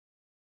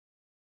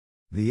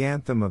The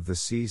Anthem of the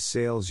Seas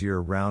sails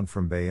year-round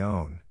from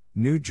Bayonne,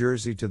 New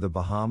Jersey to the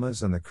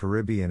Bahamas and the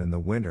Caribbean in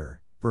the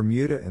winter,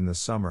 Bermuda in the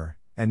summer,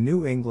 and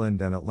New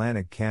England and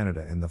Atlantic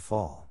Canada in the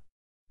fall.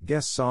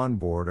 Guests on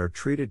board are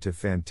treated to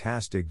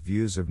fantastic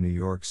views of New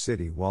York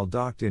City while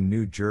docked in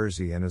New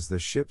Jersey and as the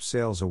ship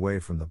sails away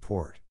from the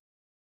port.